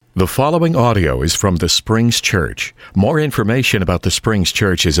The following audio is from the Springs Church. More information about the Springs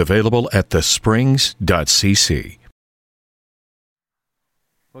Church is available at thesprings.cc.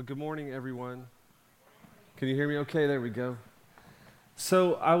 Well, good morning, everyone. Can you hear me okay? There we go.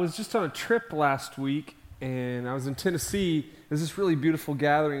 So I was just on a trip last week, and I was in Tennessee. There's this really beautiful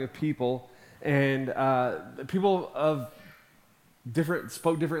gathering of people, and people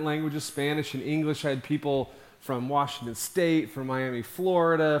spoke different languages, Spanish and English. I had people from Washington State, from Miami,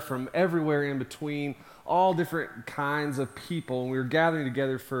 Florida, from everywhere in between, all different kinds of people. And we were gathering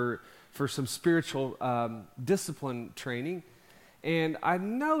together for some spiritual discipline training. And I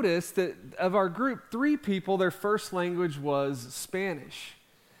noticed that of our group, 3 people, their first language was Spanish.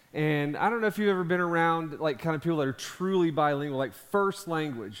 And I don't know if you've ever been around like kind of people that are truly bilingual, like first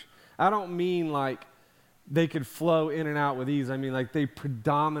language. I don't mean like they could flow in and out with ease. I mean like they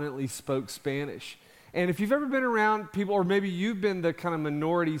predominantly spoke Spanish. And if you've ever been around people, or maybe you've been the kind of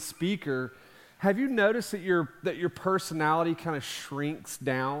minority speaker, have you noticed that your personality kind of shrinks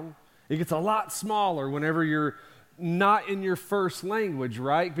down? It gets a lot smaller whenever you're not in your first language,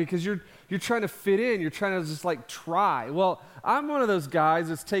 right? Because you're trying to fit in. You're trying to just like try. Well, I'm one of those guys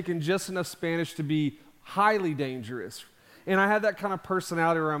that's taken just enough Spanish to be highly dangerous. And I have that kind of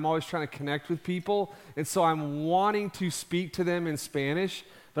personality where I'm always trying to connect with people. And so I'm wanting to speak to them in Spanish,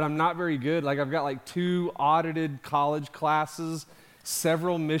 but I'm not very good. Like I've got like 2 audited college classes,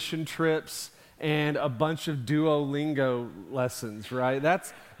 several mission trips, and a bunch of Duolingo lessons, right?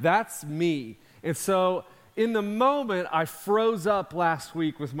 That's me. And so in the moment, I froze up last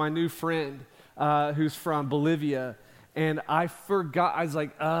week with my new friend who's from Bolivia, and I forgot. I was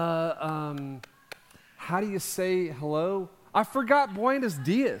like, how do you say hello? I forgot Buenos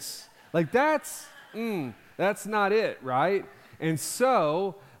Dias. Like that's not it, right? And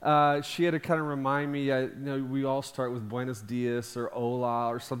so she had to kind of remind me, we all start with Buenos Dias or Hola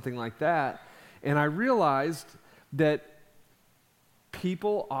or something like that. And I realized that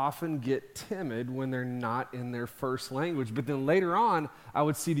people often get timid when they're not in their first language. But then later on, I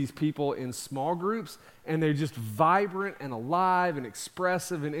would see these people in small groups, and they're just vibrant and alive and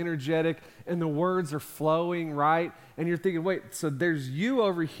expressive and energetic, and the words are flowing, right? And you're thinking, wait, so there's you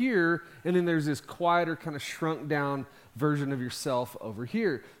over here, and then there's this quieter, kind of shrunk down version of yourself over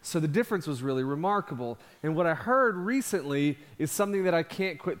here. So the difference was really remarkable. And what I heard recently is something that I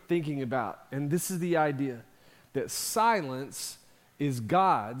can't quit thinking about. And this is the idea that silence is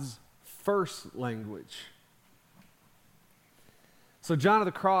God's first language. So John of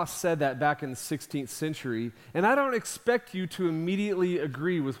the Cross said that back in the 16th century, and I don't expect you to immediately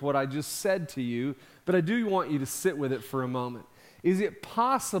agree with what I just said to you, but I do want you to sit with it for a moment. Is it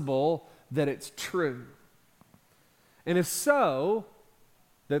possible that it's true? And if so,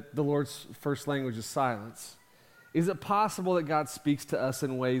 that the Lord's first language is silence, is it possible that God speaks to us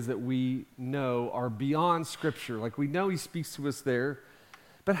in ways that we know are beyond Scripture? Like we know He speaks to us there,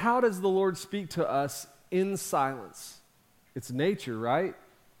 but how does the Lord speak to us in silence? It's nature, right?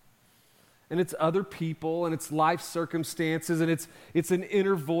 And it's other people, and it's life circumstances, and it's an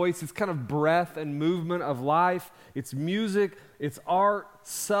inner voice. It's kind of breath and movement of life. It's music, it's art,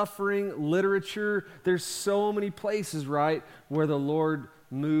 suffering, literature. There's so many places, right, where the Lord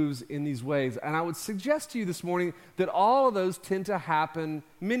moves in these ways. And I would suggest to you this morning that all of those tend to happen,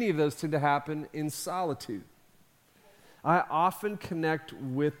 many of those tend to happen in solitude. I often connect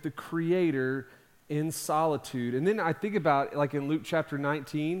with the Creator in solitude. And then I think about, like in Luke chapter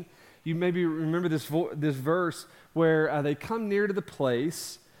 19, you maybe remember this verse where they come near to the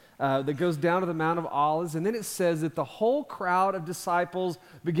place that goes down to the Mount of Olives, and then it says that the whole crowd of disciples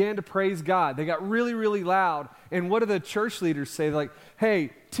began to praise God. They got really, really loud. And what do the church leaders say? They're like,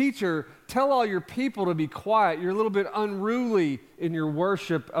 hey, teacher, tell all your people to be quiet. You're a little bit unruly in your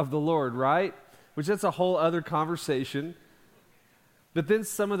worship of the Lord, right? Which that's a whole other conversation. But then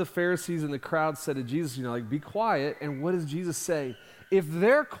some of the Pharisees in the crowd said to Jesus, be quiet. And what does Jesus say? If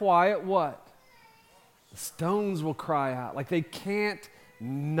they're quiet, what? The stones will cry out. Like they can't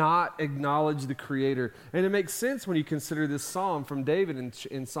not acknowledge the Creator. And it makes sense when you consider this psalm from David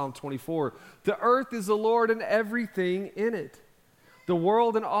in Psalm 24. The earth is the Lord and everything in it. The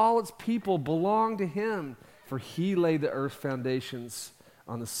world and all its people belong to Him, for He laid the earth's foundations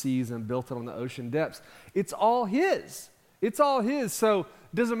on the seas and built it on the ocean depths. It's all His. It's all His. So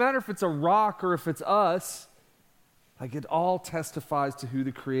it doesn't matter if it's a rock or if it's us. Like it all testifies to who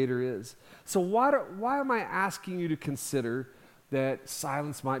the Creator is. So why am I asking you to consider that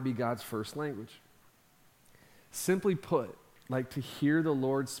silence might be God's first language? Simply put, like to hear the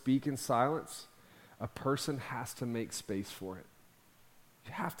Lord speak in silence, a person has to make space for it.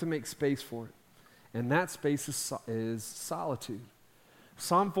 You have to make space for it. And that space is solitude.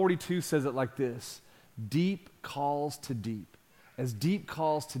 Psalm 42 says it like this: deep calls to deep. As deep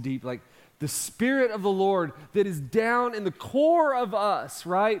calls to deep, like the Spirit of the Lord that is down in the core of us,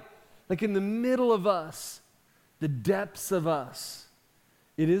 right? Like in the middle of us, the depths of us.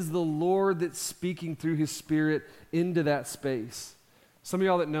 It is the Lord that's speaking through His Spirit into that space. Some of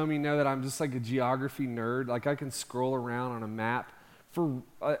y'all that know me know that I'm just like a geography nerd. Like I can scroll around on a map for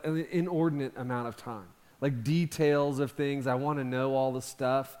an inordinate amount of time. Like details of things. I want to know all the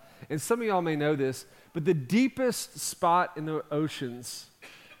stuff. And some of y'all may know this, but the deepest spot in the oceans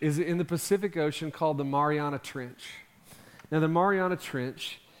is in the Pacific Ocean called the Mariana Trench. Now the Mariana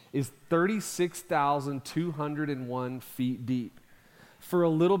Trench is 36,201 feet deep. For a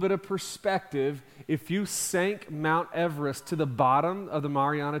little bit of perspective, if you sank Mount Everest to the bottom of the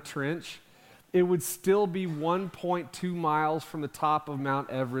Mariana Trench, it would still be 1.2 miles from the top of Mount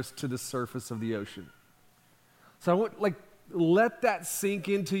Everest to the surface of the ocean. So I want, let that sink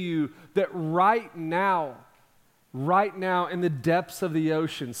into you that right now in the depths of the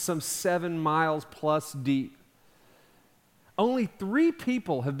ocean, some 7 miles plus deep, only 3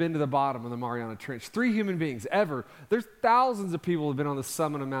 people have been to the bottom of the Mariana Trench. 3 human beings ever. There's thousands of people who have been on the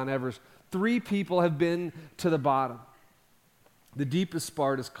summit of Mount Everest. 3 people have been to the bottom. The deepest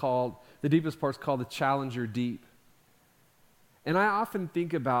part is called the Challenger Deep. And I often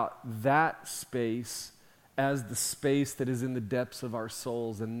think about that space as the space that is in the depths of our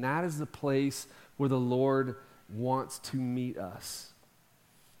souls, and that is the place where the Lord wants to meet us.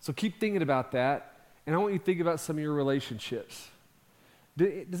 So keep thinking about that, and I want you to think about some of your relationships.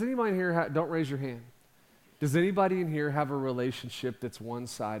 Does anybody in here, don't raise your hand. Does anybody in here have a relationship that's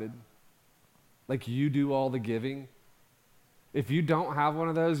one-sided? Like you do all the giving? If you don't have one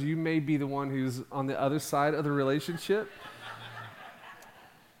of those, you may be the one who's on the other side of the relationship.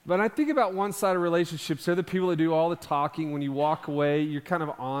 But I think about one-sided relationships. They're the people that do all the talking. When you walk away, you're kind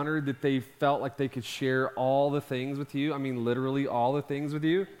of honored that they felt like they could share all the things with you. I mean, literally all the things with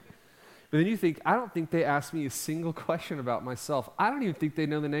you. But then you think, I don't think they asked me a single question about myself. I don't even think they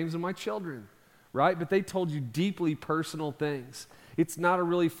know the names of my children, right? But they told you deeply personal things. It's not a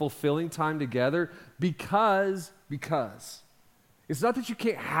really fulfilling time together because it's not that you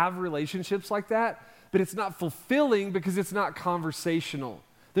can't have relationships like that, but it's not fulfilling because it's not conversational.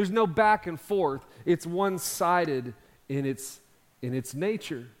 There's no back and forth. It's one-sided in its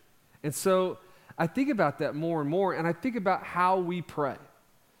nature. And so I think about that more and more, and I think about how we pray.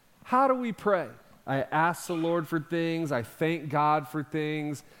 How do we pray? I ask the Lord for things. I thank God for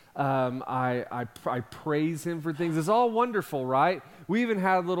things. I praise Him for things. It's all wonderful, right? We even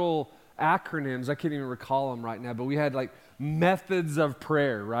had little acronyms. I can't even recall them right now, but we had like methods of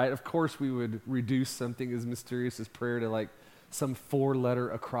prayer, right? Of course, we would reduce something as mysterious as prayer to like some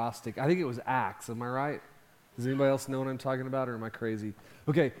 4-letter acrostic. I think it was ACTS. Am I right? Does anybody else know what I'm talking about, or am I crazy?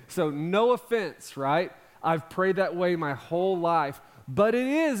 Okay, so no offense, right? I've prayed that way my whole life, but it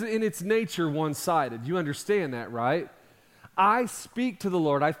is in its nature one-sided. You understand that, right? I speak to the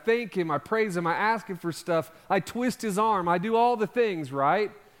Lord. I thank Him. I praise Him. I ask Him for stuff. I twist His arm. I do all the things, right?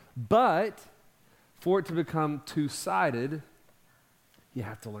 But for it to become two-sided, you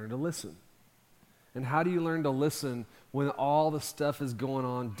have to learn to listen. And how do you learn to listen when all the stuff is going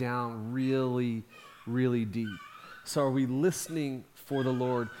on down really, really deep? So are we listening for the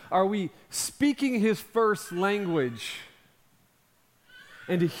Lord? Are we speaking His first language?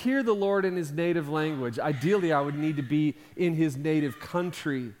 And to hear the Lord in His native language, ideally I would need to be in His native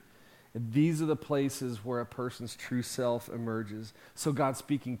country. And these are the places where a person's true self emerges. So God's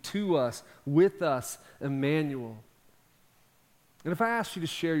speaking to us, with us, Emmanuel. And if I asked you to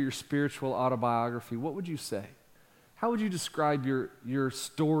share your spiritual autobiography, what would you say? How would you describe your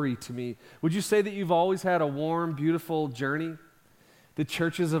story to me? Would you say that you've always had a warm, beautiful journey? The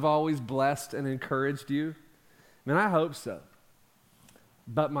churches have always blessed and encouraged you? I mean, I hope so.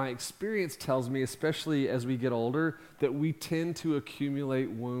 But my experience tells me, especially as we get older, that we tend to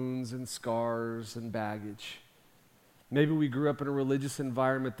accumulate wounds and scars and baggage. Maybe we grew up in a religious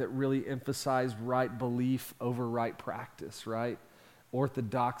environment that really emphasized right belief over right practice, right?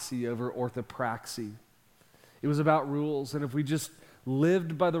 Orthodoxy over orthopraxy. It was about rules, and if we just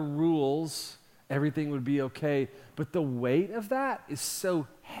lived by the rules, everything would be okay. But the weight of that is so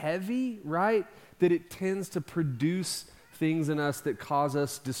heavy, right, that it tends to produce things in us that cause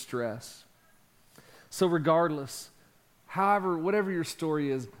us distress. So regardless, however, whatever your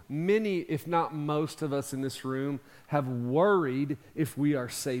story is, many, if not most of us in this room have worried if we are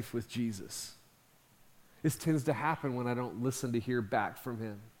safe with Jesus. This tends to happen when I don't listen to hear back from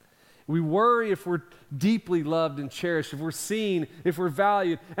Him. We worry if we're deeply loved and cherished, if we're seen, if we're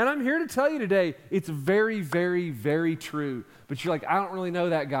valued. And I'm here to tell you today, it's very, very, very true. But you're like, I don't really know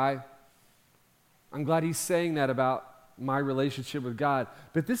that guy. I'm glad he's saying that about my relationship with God.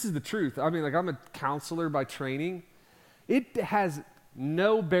 But this is the truth. I mean, like, I'm a counselor by training. It has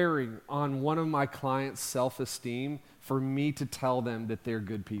no bearing on one of my clients' self-esteem for me to tell them that they're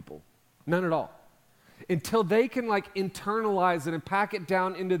good people. None at all. Until they can like internalize it and pack it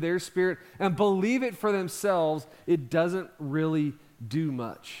down into their spirit and believe it for themselves, it doesn't really do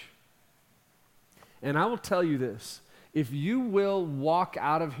much. And I will tell you this, if you will walk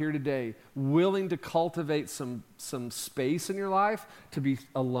out of here today willing to cultivate some space in your life to be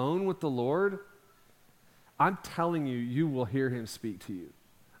alone with the Lord, I'm telling you, you will hear him speak to you.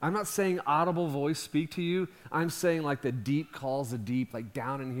 I'm not saying audible voice speak to you. I'm saying like the deep calls the deep, like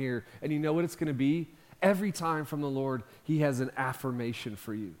down in here. And you know what it's going to be? Every time from the Lord, he has an affirmation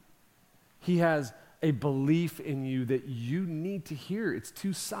for you. He has a belief in you that you need to hear. It's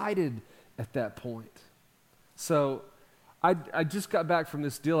two-sided at that point. So I just got back from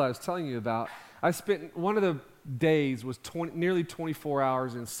this deal I was telling you about. I spent one of the days was nearly 24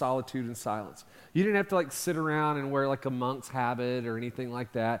 hours in solitude and silence. You didn't have to like sit around and wear like a monk's habit or anything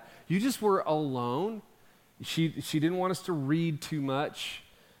like that. You just were alone. She didn't want us to read too much.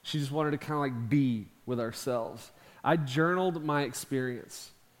 She just wanted to kind of like be with ourselves. I journaled my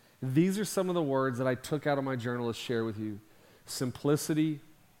experience. These are some of the words that I took out of my journal to share with you. Simplicity,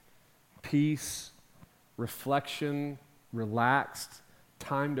 peace, reflection, relaxed,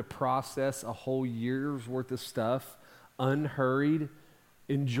 time to process a whole year's worth of stuff, unhurried,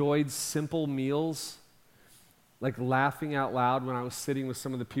 enjoyed simple meals, like laughing out loud when I was sitting with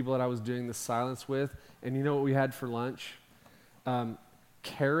some of the people that I was doing the silence with. And you know what we had for lunch?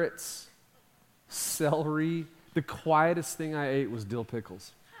 Carrots, celery. The quietest thing I ate was dill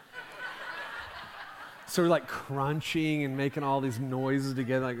pickles. So we're like crunching and making all these noises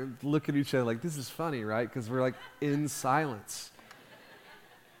together, like look at each other like, this is funny, right? Because we're like in silence.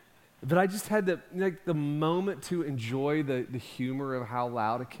 But I just had the moment to enjoy the humor of how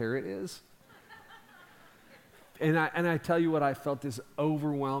loud a carrot is. And I tell you what, I felt this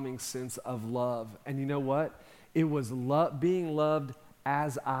overwhelming sense of love. And you know what? It was being loved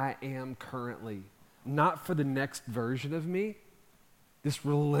as I am currently, not for the next version of me, this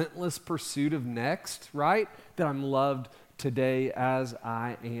relentless pursuit of next, right? That I'm loved today as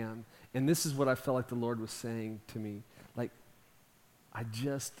I am. And this is what I felt like the Lord was saying to me. Like, I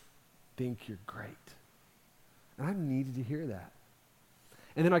just think you're great. And I needed to hear that.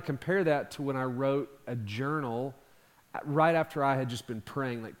 And then I compare that to when I wrote a journal right after I had just been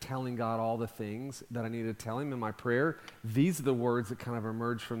praying, like telling God all the things that I needed to tell him in my prayer. These are the words that kind of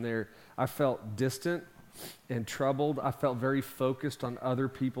emerged from there. I felt distant and troubled. I felt very focused on other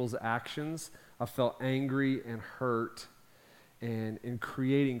people's actions. I felt angry and hurt. And in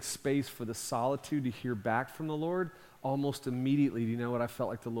creating space for the solitude to hear back from the Lord, almost immediately, do you know what I felt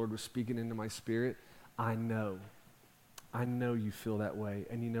like the Lord was speaking into my spirit? I know you feel that way.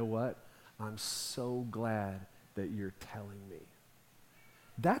 And you know what? I'm so glad that you're telling me.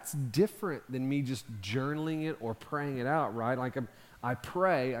 That's different than me just journaling it or praying it out, right? Like I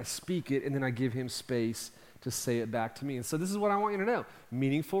pray, I speak it, and then I give him space to say it back to me. And so this is what I want you to know.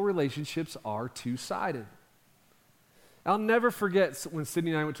 Meaningful relationships are two-sided. I'll never forget when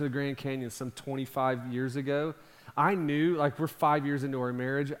Sydney and I went to the Grand Canyon some 25 years ago. I knew, like we're 5 years into our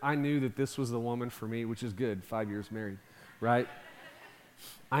marriage, I knew that this was the woman for me, which is good, 5 years married, right?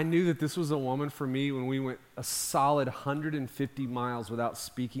 I knew that this was a woman for me when we went a solid 150 miles without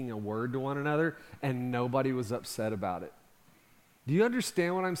speaking a word to one another, and nobody was upset about it. Do you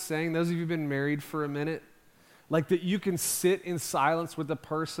understand what I'm saying? Those of you who've been married for a minute, like that you can sit in silence with a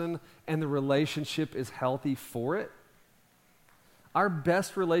person and the relationship is healthy for it. Our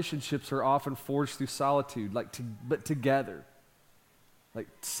best relationships are often forged through solitude, but together. Like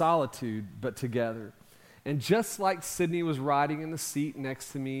solitude, but together. And just like Sydney was riding in the seat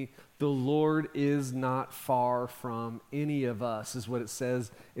next to me, the Lord is not far from any of us, is what it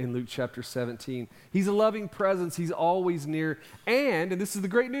says in Luke chapter 17. He's a loving presence. He's always near. And this is the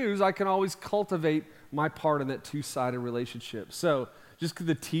great news, I can always cultivate my part in that two-sided relationship. So just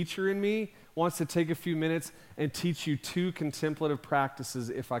the teacher in me wants to take a few minutes and teach you 2 contemplative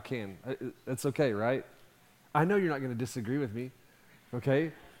practices if I can. That's okay, right? I know you're not going to disagree with me,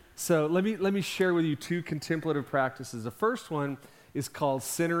 okay? So let me share with you 2 contemplative practices. The first one is called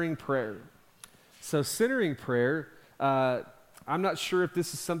centering prayer. So centering prayer, I'm not sure if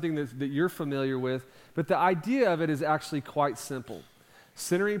this is something that you're familiar with, but the idea of it is actually quite simple.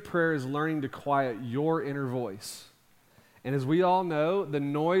 Centering prayer is learning to quiet your inner voice And as we all know, the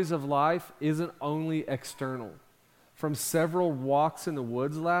noise of life isn't only external. From several walks in the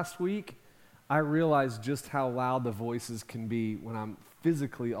woods last week, I realized just how loud the voices can be when I'm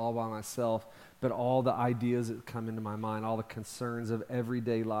physically all by myself, but all the ideas that come into my mind, all the concerns of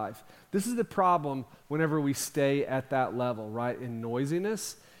everyday life. This is the problem whenever we stay at that level, right, in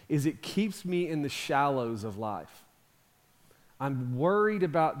noisiness, is it keeps me in the shallows of life. I'm worried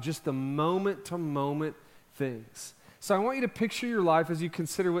about just the moment-to-moment things. So I want you to picture your life as you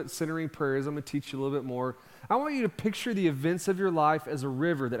consider what centering prayer is. I'm going to teach you a little bit more. I want you to picture the events of your life as a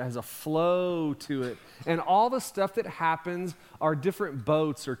river that has a flow to it. And all the stuff that happens are different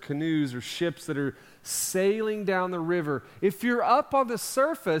boats or canoes or ships that are sailing down the river. If you're up on the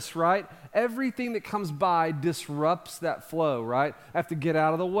surface, right, everything that comes by disrupts that flow, right? I have to get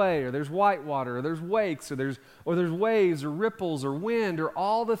out of the way, or there's white water, or there's wakes, or there's waves, or ripples, or wind, or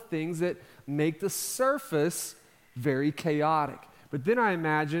all the things that make the surface very chaotic. But then I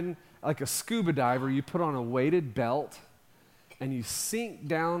imagine like a scuba diver, you put on a weighted belt and you sink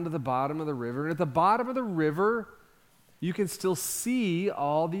down to the bottom of the river. And at the bottom of the river, you can still see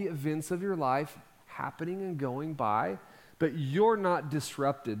all the events of your life happening and going by, but you're not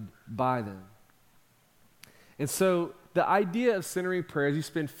disrupted by them. And so the idea of centering prayer is you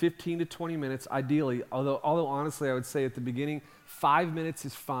spend 15 to 20 minutes, ideally, although honestly I would say at the beginning, 5 minutes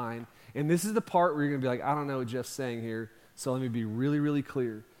is fine. And this is the part where you're going to be like, I don't know what Jeff's saying here, so let me be really, really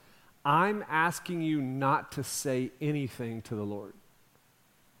clear. I'm asking you not to say anything to the Lord.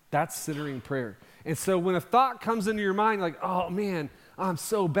 That's centering prayer. And so when a thought comes into your mind, like, oh man, I'm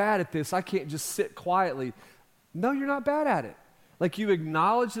so bad at this, I can't just sit quietly. No, you're not bad at it. Like you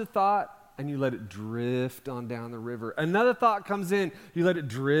acknowledge the thought and you let it drift on down the river. Another thought comes in, you let it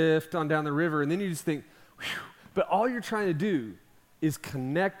drift on down the river, and then you just think, whew. But all you're trying to do is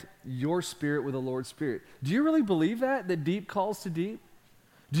connect your spirit with the Lord's Spirit. Do you really believe that deep calls to deep?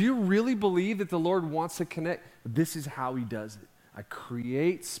 Do you really believe that the Lord wants to connect? This is how he does it. I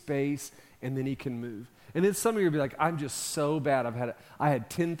create space, and then he can move. And then some of you will be like, I'm just so bad. I had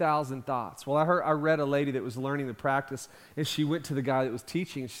 10,000 thoughts. Well, I read a lady that was learning the practice, and she went to the guy that was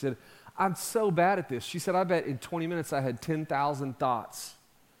teaching, and she said, I'm so bad at this. She said, I bet in 20 minutes I had 10,000 thoughts.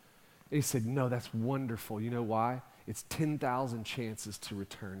 And he said, no, that's wonderful. You know why? It's 10,000 chances to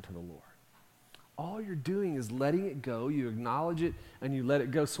return to the Lord. All you're doing is letting it go. You acknowledge it and you let it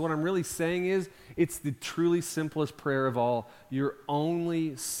go. So what I'm really saying is it's the truly simplest prayer of all. You're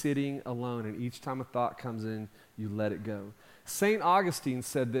only sitting alone, and each time a thought comes in, you let it go. St. Augustine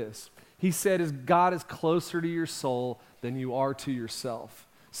said this. He said, God is closer to your soul than you are to yourself.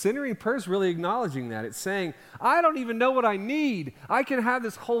 Centering prayer is really acknowledging that. It's saying, I don't even know what I need. I can have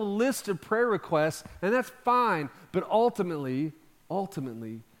this whole list of prayer requests, and that's fine. But ultimately,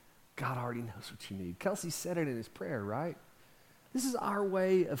 God already knows what you need. Kelsey said it in his prayer, right? This is our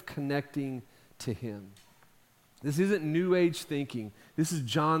way of connecting to him. This isn't New Age thinking. This is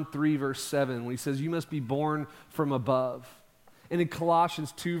John 3, verse 7, when he says, you must be born from above. And in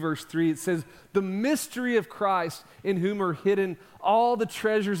Colossians 2, verse 3, it says, the mystery of Christ, in whom are hidden all the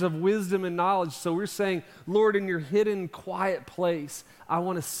treasures of wisdom and knowledge. So we're saying, Lord, in your hidden, quiet place, I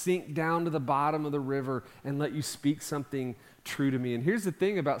want to sink down to the bottom of the river and let you speak something true to me. And here's the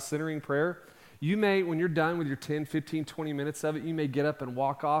thing about centering prayer. You may, when you're done with your 10, 15, 20 minutes of it, you may get up and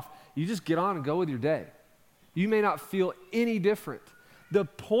walk off. You just get on and go with your day. You may not feel any different. The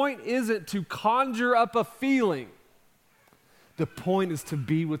point isn't to conjure up a feeling. The point is to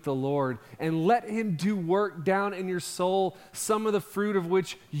be with the Lord and let him do work down in your soul, some of the fruit of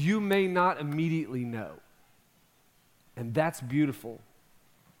which you may not immediately know. And that's beautiful.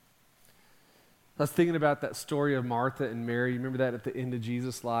 I was thinking about that story of Martha and Mary. You remember that at the end of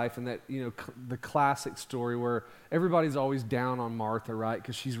Jesus' life, and that, the classic story where everybody's always down on Martha, right?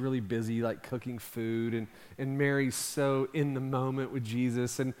 Because she's really busy, like cooking food, and Mary's so in the moment with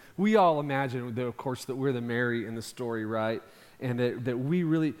Jesus. And we all imagine, of course, that we're the Mary in the story, right? And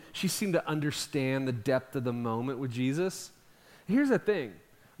that she seemed to understand the depth of the moment with Jesus. Here's the thing.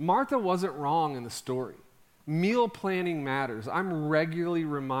 Martha wasn't wrong in the story. Meal planning matters. I'm regularly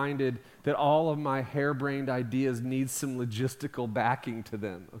reminded that all of my harebrained ideas need some logistical backing to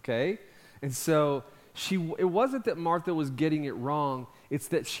them, okay? And so it wasn't that Martha was getting it wrong, it's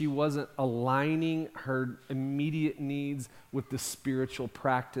that she wasn't aligning her immediate needs with the spiritual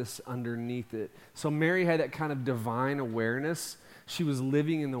practice underneath it. So Mary had that kind of divine awareness. She was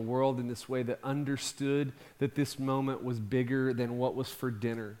living in the world in this way that understood that this moment was bigger than what was for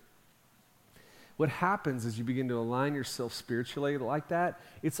dinner. What happens is you begin to align yourself spiritually like that.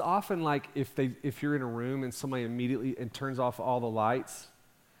 It's often like if you're in a room and somebody immediately turns off all the lights,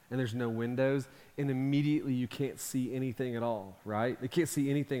 and there's no windows, and immediately you can't see anything at all, right? You can't see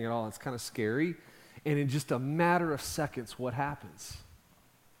anything at all. It's kind of scary. And in just a matter of seconds, what happens?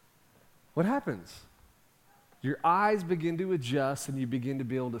 What happens? Your eyes begin to adjust, and you begin to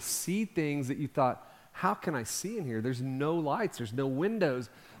be able to see things that you thought, how can I see in here? There's no lights, there's no windows,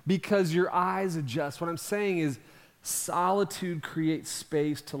 because your eyes adjust. What I'm saying is solitude creates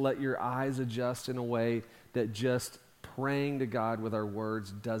space to let your eyes adjust in a way that just praying to God with our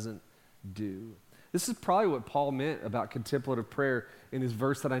words doesn't do. This is probably what Paul meant about contemplative prayer in his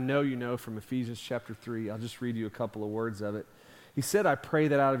verse that I know you know from Ephesians chapter 3. I'll just read you a couple of words of it. He said, I pray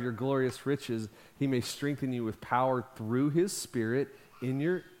that out of your glorious riches he may strengthen you with power through his Spirit in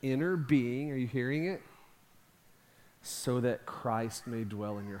your inner being. Are you hearing it? So that Christ may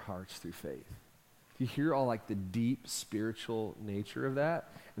dwell in your hearts through faith. You hear all like the deep spiritual nature of that?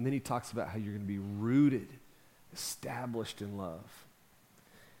 And then he talks about how you're going to be rooted, established in love.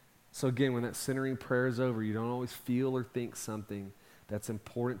 So again, when that centering prayer is over, you don't always feel or think something that's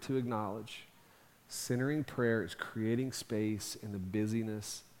important to acknowledge. Centering prayer is creating space in the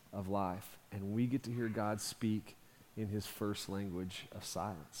busyness of life. And we get to hear God speak in his first language of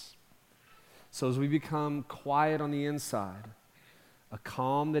silence. So as we become quiet on the inside, a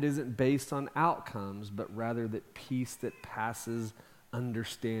calm that isn't based on outcomes, but rather that peace that passes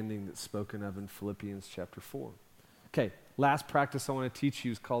understanding that's spoken of in Philippians chapter 4. Okay, last practice I want to teach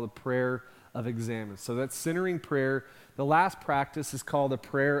you is called the prayer of examine. So that's centering prayer. The last practice is called the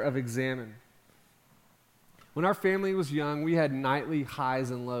prayer of examine. When our family was young, we had nightly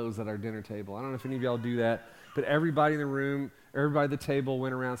highs and lows at our dinner table. I don't know if any of y'all do that, but everybody in the room, everybody at the table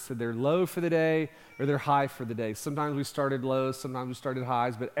went around and said their low for the day or their high for the day. Sometimes we started lows, sometimes we started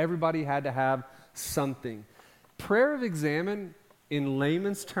highs, but everybody had to have something. Prayer of examine, in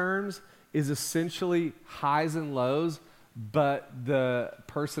layman's terms, is essentially highs and lows, but the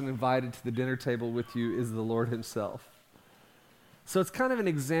person invited to the dinner table with you is the Lord himself. So it's kind of an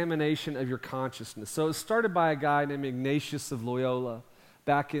examination of your consciousness. So it started by a guy named Ignatius of Loyola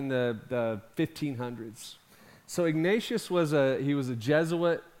back in the 1500s. So Ignatius was a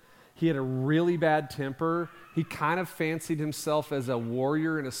Jesuit. He had a really bad temper. He kind of fancied himself as a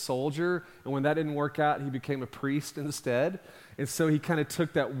warrior and a soldier, and when that didn't work out, he became a priest instead. And so he kind of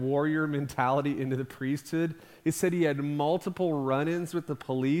took that warrior mentality into the priesthood. He said he had multiple run-ins with the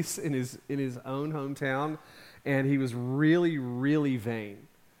police in his own hometown, and he was really, really vain.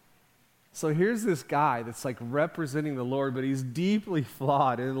 So here's this guy that's like representing the Lord, but he's deeply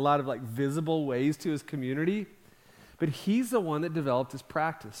flawed in a lot of like visible ways to his community. But he's the one that developed his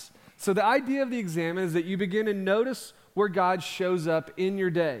practice. So the idea of the examine is that you begin to notice where God shows up in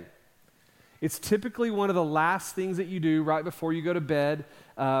your day. It's typically one of the last things that you do right before you go to bed.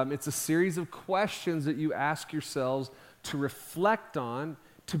 It's a series of questions that you ask yourselves to reflect on,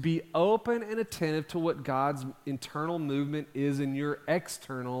 to be open and attentive to what God's internal movement is in your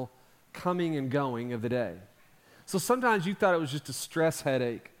external coming and going of the day. So sometimes you thought it was just a stress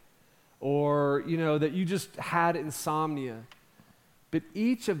headache, or that you just had insomnia. But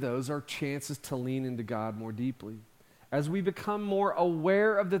each of those are chances to lean into God more deeply. As we become more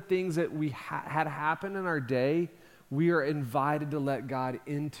aware of the things that we had happen in our day, we are invited to let God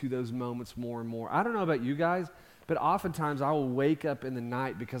into those moments more and more. I don't know about you guys, but oftentimes I will wake up in the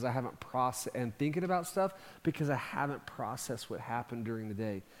night because I haven't processed and thinking about stuff because I haven't processed what happened during the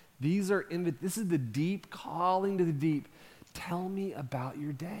day. This is the deep calling to the deep. Tell me about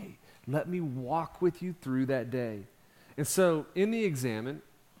your day. Let me walk with you through that day. And so in the examine,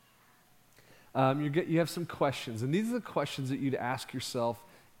 you have some questions. And these are the questions that you'd ask yourself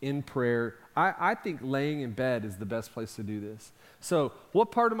in prayer. I think laying in bed is the best place to do this. So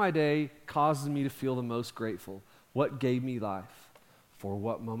what part of my day causes me to feel the most grateful? What gave me life? For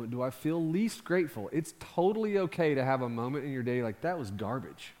what moment do I feel least grateful? It's totally okay to have a moment in your day like, that was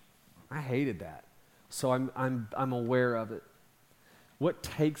garbage. I hated that. So I'm aware of it. What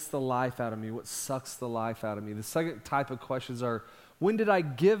takes the life out of me? What sucks the life out of me? The second type of questions are, when did I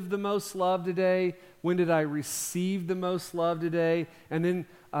give the most love today? When did I receive the most love today? And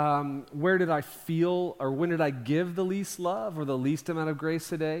then where did I feel, or when did I give the least love or the least amount of grace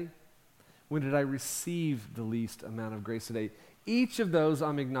today? When did I receive the least amount of grace today? Each of those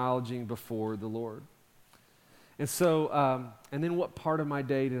I'm acknowledging before the Lord. And so, and then what part of my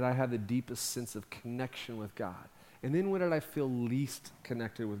day did I have the deepest sense of connection with God? And then when did I feel least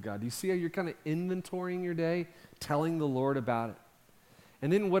connected with God? Do you see how you're kind of inventorying your day, telling the Lord about it?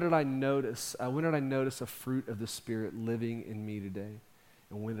 And then what did I notice? When did I notice a fruit of the Spirit living in me today?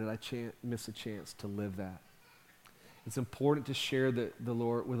 And when did I miss a chance to live that? It's important to share with the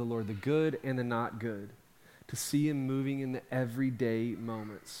Lord the good and the not good, to see him moving in the everyday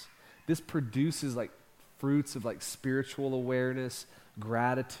moments. This produces like fruits of like spiritual awareness,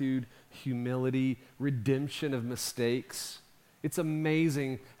 gratitude, humility, redemption of mistakes. It's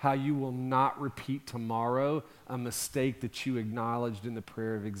amazing how you will not repeat tomorrow a mistake that you acknowledged in the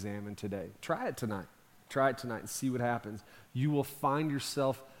prayer of examine today. Try it tonight. Try it tonight and see what happens. You will find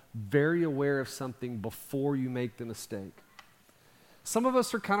yourself very aware of something before you make the mistake. Some of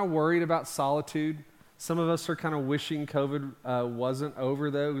us are kind of worried about solitude. Some of us are kind of wishing COVID wasn't over,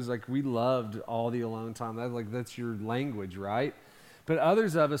 though. It was like we loved all the alone time. That's your language, right? But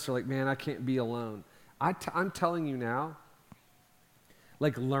others of us are like, man, I can't be alone. I'm telling you now,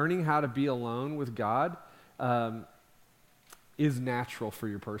 like learning how to be alone with God is natural for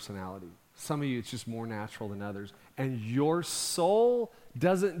your personality. Some of you, it's just more natural than others. And your soul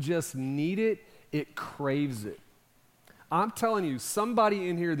doesn't just need it, it craves it. I'm telling you, somebody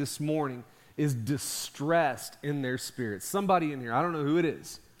in here this morning is distressed in their spirit. Somebody in here, I don't know who it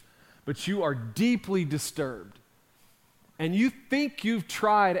is, but you are deeply disturbed. And you think you've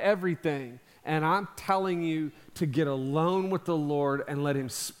tried everything. And I'm telling you to get alone with the Lord and let him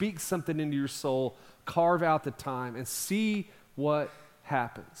speak something into your soul, carve out the time, and see what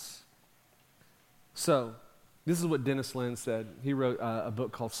happens. So, this is what Dennis Lynn said. He wrote a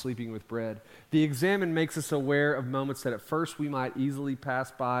book called Sleeping with Bread. The examine makes us aware of moments that at first we might easily pass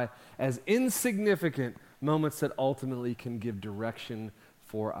by as insignificant moments that ultimately can give direction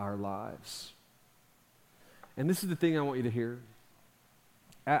for our lives. And this is the thing I want you to hear.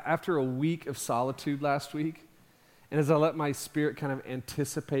 After a week of solitude last week, and as I let my spirit kind of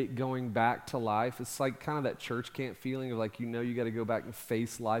anticipate going back to life, it's like kind of that church camp feeling of like, you got to go back and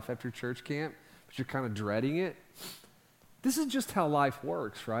face life after church camp, but you're kind of dreading it. This is just how life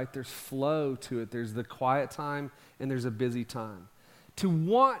works, right? There's flow to it. There's the quiet time and there's a busy time. To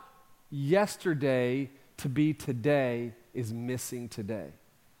want yesterday to be today is missing today.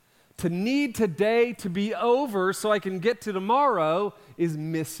 To need today to be over so I can get to tomorrow is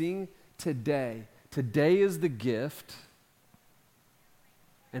missing today. Today is the gift,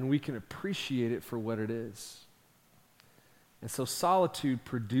 and we can appreciate it for what it is. And so solitude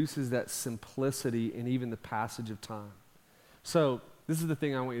produces that simplicity in even the passage of time. So this is the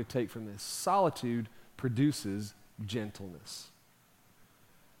thing I want you to take from this. Solitude produces gentleness.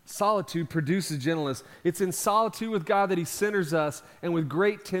 Solitude produces gentleness. It's in solitude with God that he centers us, and with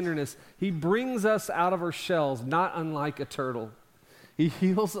great tenderness, he brings us out of our shells, not unlike a turtle. He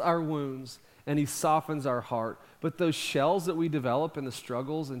heals our wounds, and he softens our heart. But those shells that we develop in the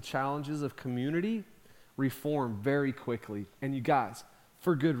struggles and challenges of community reform very quickly. And you guys,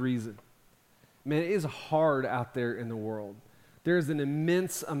 for good reason. Man, it is hard out there in the world. There is an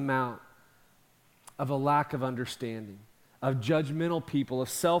immense amount of a lack of understanding, of judgmental people, of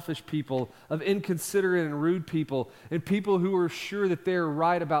selfish people, of inconsiderate and rude people, and people who are sure that they're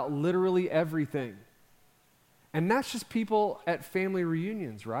right about literally everything. And that's just people at family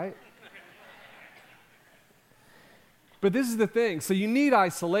reunions, right? But this is the thing. So you need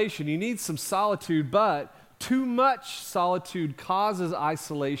isolation. You need some solitude, but too much solitude causes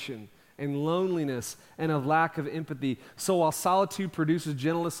isolation and loneliness and a lack of empathy. So while solitude produces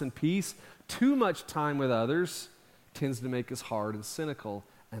gentleness and peace, too much time with others tends to make us hard and cynical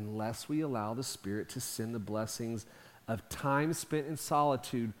unless we allow the Spirit to send the blessings of time spent in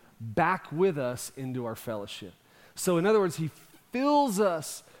solitude back with us into our fellowship. So in other words, he fills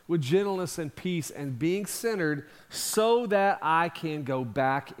us with gentleness and peace and being centered so that I can go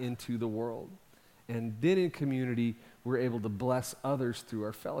back into the world. And then in community, we're able to bless others through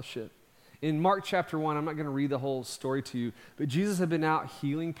our fellowship. In Mark chapter 1, I'm not going to read the whole story to you, but Jesus had been out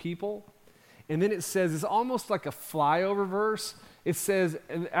healing people. And then it says, it's almost like a flyover verse. It says,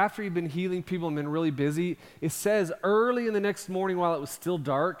 after he'd been healing people and been really busy, it says early in the next morning while it was still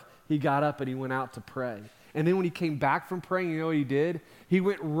dark, he got up and he went out to pray. And then when he came back from praying, you know what he did? He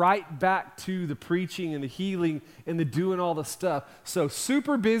went right back to the preaching and the healing and the doing all the stuff. So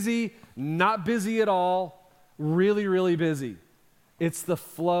super busy, not busy at all, really, really busy. It's the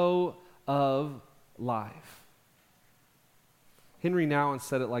flow of life. Henry Nouwen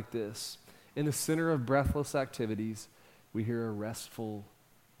said it like this: in the center of breathless activities, we hear a restful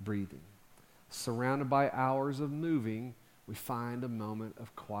breathing. Surrounded by hours of moving, we find a moment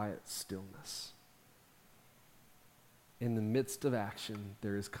of quiet stillness. In the midst of action,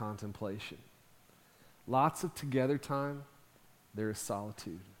 there is contemplation. Lots of together time, there is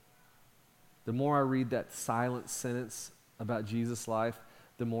solitude. The more I read that silent sentence about Jesus' life,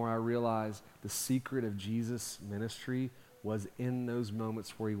 the more I realize the secret of Jesus' ministry was in those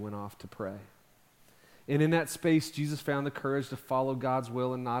moments where he went off to pray. And in that space, Jesus found the courage to follow God's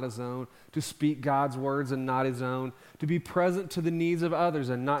will and not his own, to speak God's words and not his own, to be present to the needs of others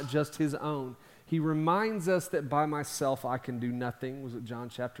and not just his own. He reminds us that by myself I can do nothing, was what John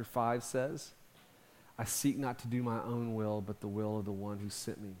chapter 5 says. I seek not to do my own will, but the will of the one who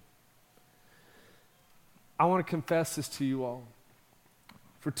sent me. I want to confess this to you all.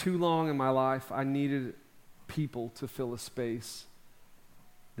 For too long in my life, I needed people to fill a space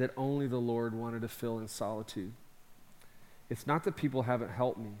that only the Lord wanted to fill in solitude. It's not that people haven't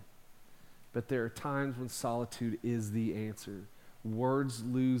helped me, but there are times when solitude is the answer. Words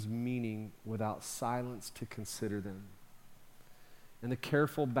lose meaning without silence to consider them. And the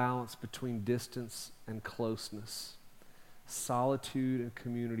careful balance between distance and closeness, solitude and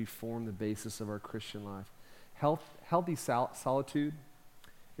community form the basis of our Christian life. Healthy solitude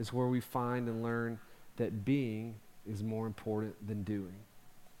is where we find and learn that being is more important than doing.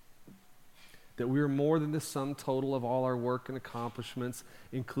 That we are more than the sum total of all our work and accomplishments,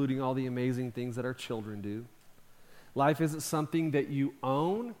 including all the amazing things that our children do. Life isn't something that you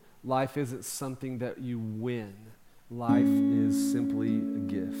own. Life isn't something that you win. Life is simply a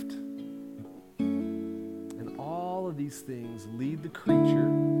gift. And all of these things lead the creature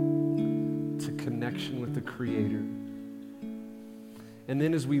to connection with the Creator. And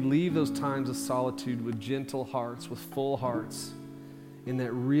then as we leave those times of solitude with gentle hearts, with full hearts, in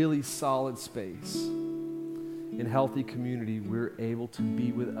that really solid space, in healthy community, we're able to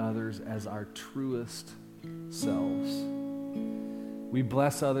be with others as our truest selves. We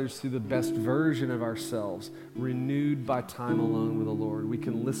bless others through the best version of ourselves, renewed by time alone with the Lord. We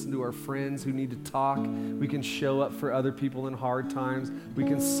can listen to our friends who need to talk. We can show up for other people in hard times. We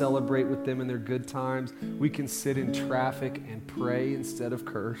can celebrate with them in their good times. We can sit in traffic and pray instead of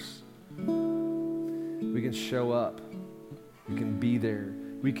curse. We can show up. We can be there.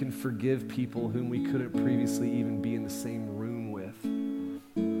 We can forgive people whom we couldn't previously even be in the same room with.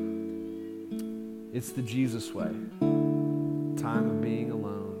 It's the Jesus way. Time of being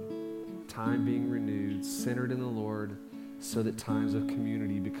alone, time being renewed, centered in the Lord, so that times of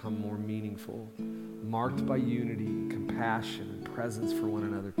community become more meaningful, marked by unity, compassion, and presence for one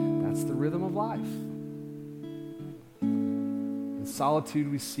another. That's the rhythm of life. In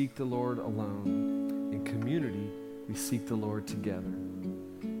solitude, we seek the Lord alone. In community, we seek the Lord together.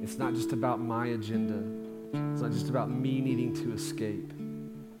 It's not just about my agenda. It's not just about me needing to escape.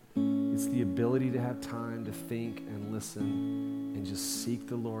 It's the ability to have time to think and listen and just seek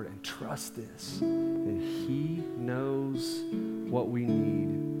the Lord and trust this, that He knows what we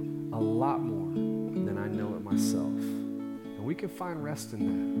need a lot more than I know it myself. And we can find rest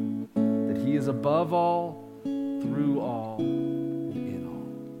in that He is above all, through all,